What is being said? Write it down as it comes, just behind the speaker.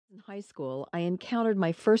High school, I encountered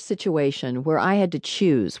my first situation where I had to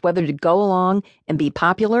choose whether to go along and be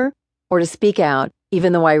popular or to speak out,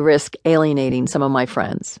 even though I risked alienating some of my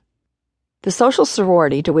friends. The social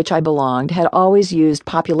sorority to which I belonged had always used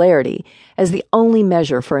popularity as the only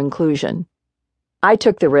measure for inclusion. I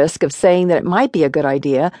took the risk of saying that it might be a good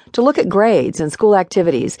idea to look at grades and school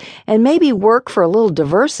activities and maybe work for a little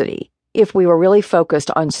diversity if we were really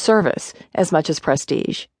focused on service as much as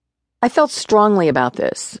prestige. I felt strongly about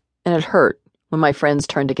this, and it hurt when my friends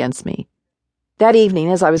turned against me. That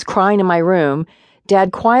evening, as I was crying in my room,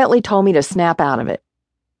 Dad quietly told me to snap out of it.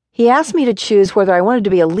 He asked me to choose whether I wanted to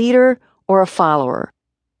be a leader or a follower,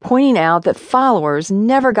 pointing out that followers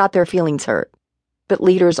never got their feelings hurt, but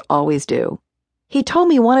leaders always do. He told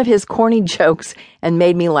me one of his corny jokes and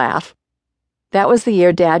made me laugh. That was the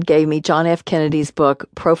year Dad gave me John F. Kennedy's book,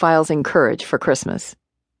 Profiles in Courage, for Christmas.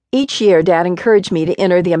 Each year, Dad encouraged me to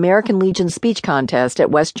enter the American Legion speech contest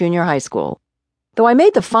at West Junior High School. Though I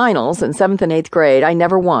made the finals in 7th and 8th grade, I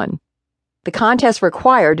never won. The contest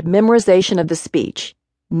required memorization of the speech,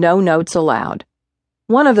 no notes allowed.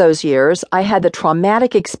 One of those years, I had the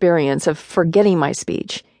traumatic experience of forgetting my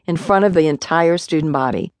speech in front of the entire student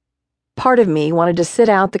body. Part of me wanted to sit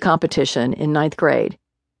out the competition in 9th grade,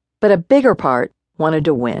 but a bigger part wanted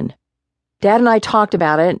to win. Dad and I talked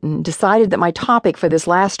about it and decided that my topic for this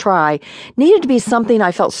last try needed to be something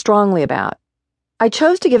I felt strongly about. I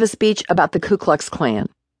chose to give a speech about the Ku Klux Klan.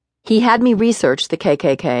 He had me research the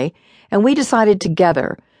KKK, and we decided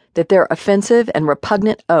together that their offensive and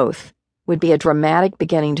repugnant oath would be a dramatic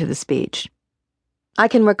beginning to the speech. I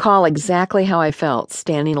can recall exactly how I felt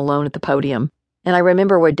standing alone at the podium, and I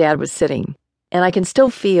remember where Dad was sitting, and I can still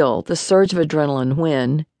feel the surge of adrenaline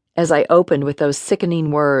when, as I opened with those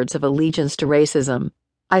sickening words of allegiance to racism,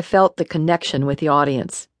 I felt the connection with the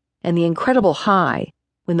audience and the incredible high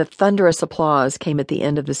when the thunderous applause came at the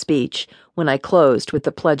end of the speech when I closed with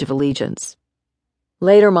the Pledge of Allegiance.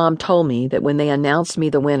 Later, Mom told me that when they announced me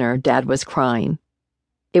the winner, Dad was crying.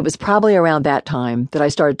 It was probably around that time that I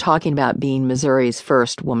started talking about being Missouri's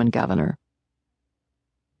first woman governor.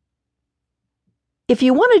 If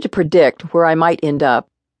you wanted to predict where I might end up,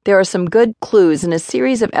 there are some good clues in a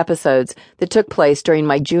series of episodes that took place during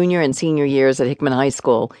my junior and senior years at Hickman High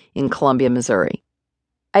School in Columbia, Missouri.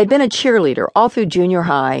 I had been a cheerleader all through junior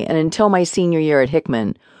high and until my senior year at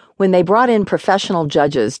Hickman, when they brought in professional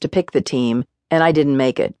judges to pick the team, and I didn't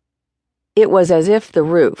make it. It was as if the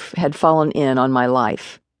roof had fallen in on my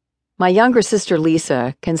life. My younger sister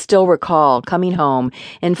Lisa can still recall coming home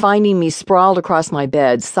and finding me sprawled across my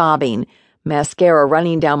bed, sobbing, mascara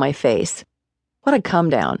running down my face. What a come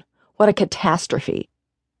down. What a catastrophe.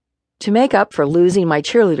 To make up for losing my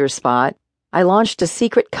cheerleader spot, I launched a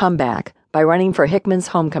secret comeback by running for Hickman's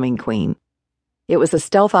homecoming queen. It was a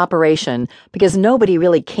stealth operation because nobody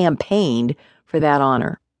really campaigned for that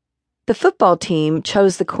honor. The football team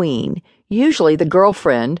chose the queen, usually the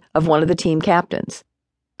girlfriend of one of the team captains.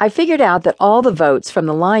 I figured out that all the votes from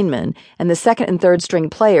the linemen and the second and third string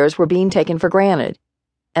players were being taken for granted,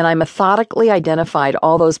 and I methodically identified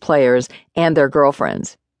all those players and their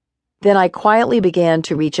girlfriends. Then I quietly began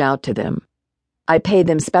to reach out to them. I paid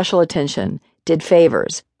them special attention, did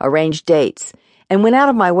favors, arranged dates, and went out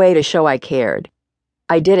of my way to show I cared.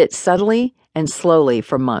 I did it subtly and slowly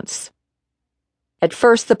for months. At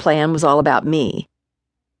first, the plan was all about me,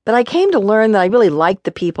 but I came to learn that I really liked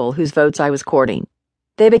the people whose votes I was courting.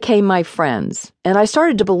 They became my friends, and I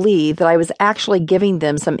started to believe that I was actually giving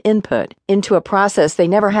them some input into a process they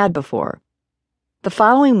never had before. The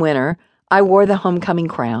following winter, I wore the homecoming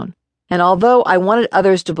crown, and although I wanted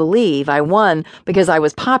others to believe I won because I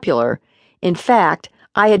was popular, in fact,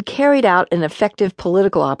 I had carried out an effective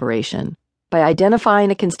political operation by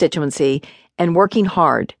identifying a constituency and working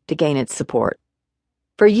hard to gain its support.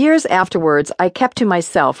 For years afterwards, I kept to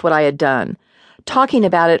myself what I had done, talking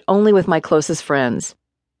about it only with my closest friends.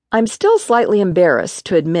 I'm still slightly embarrassed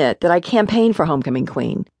to admit that I campaigned for homecoming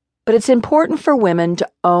queen, but it's important for women to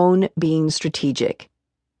own being strategic.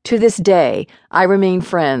 To this day, I remain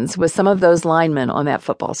friends with some of those linemen on that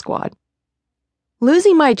football squad.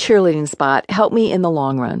 Losing my cheerleading spot helped me in the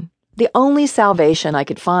long run. The only salvation I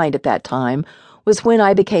could find at that time was when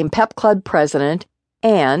I became pep club president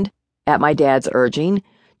and, at my dad's urging,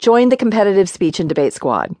 joined the competitive speech and debate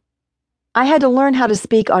squad. I had to learn how to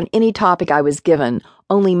speak on any topic I was given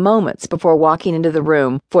only moments before walking into the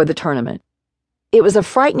room for the tournament. It was a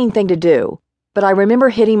frightening thing to do, but I remember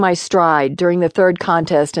hitting my stride during the third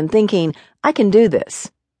contest and thinking, I can do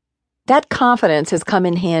this. That confidence has come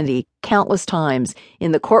in handy countless times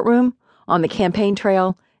in the courtroom, on the campaign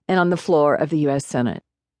trail, and on the floor of the U.S. Senate.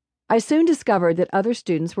 I soon discovered that other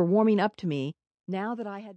students were warming up to me now that I had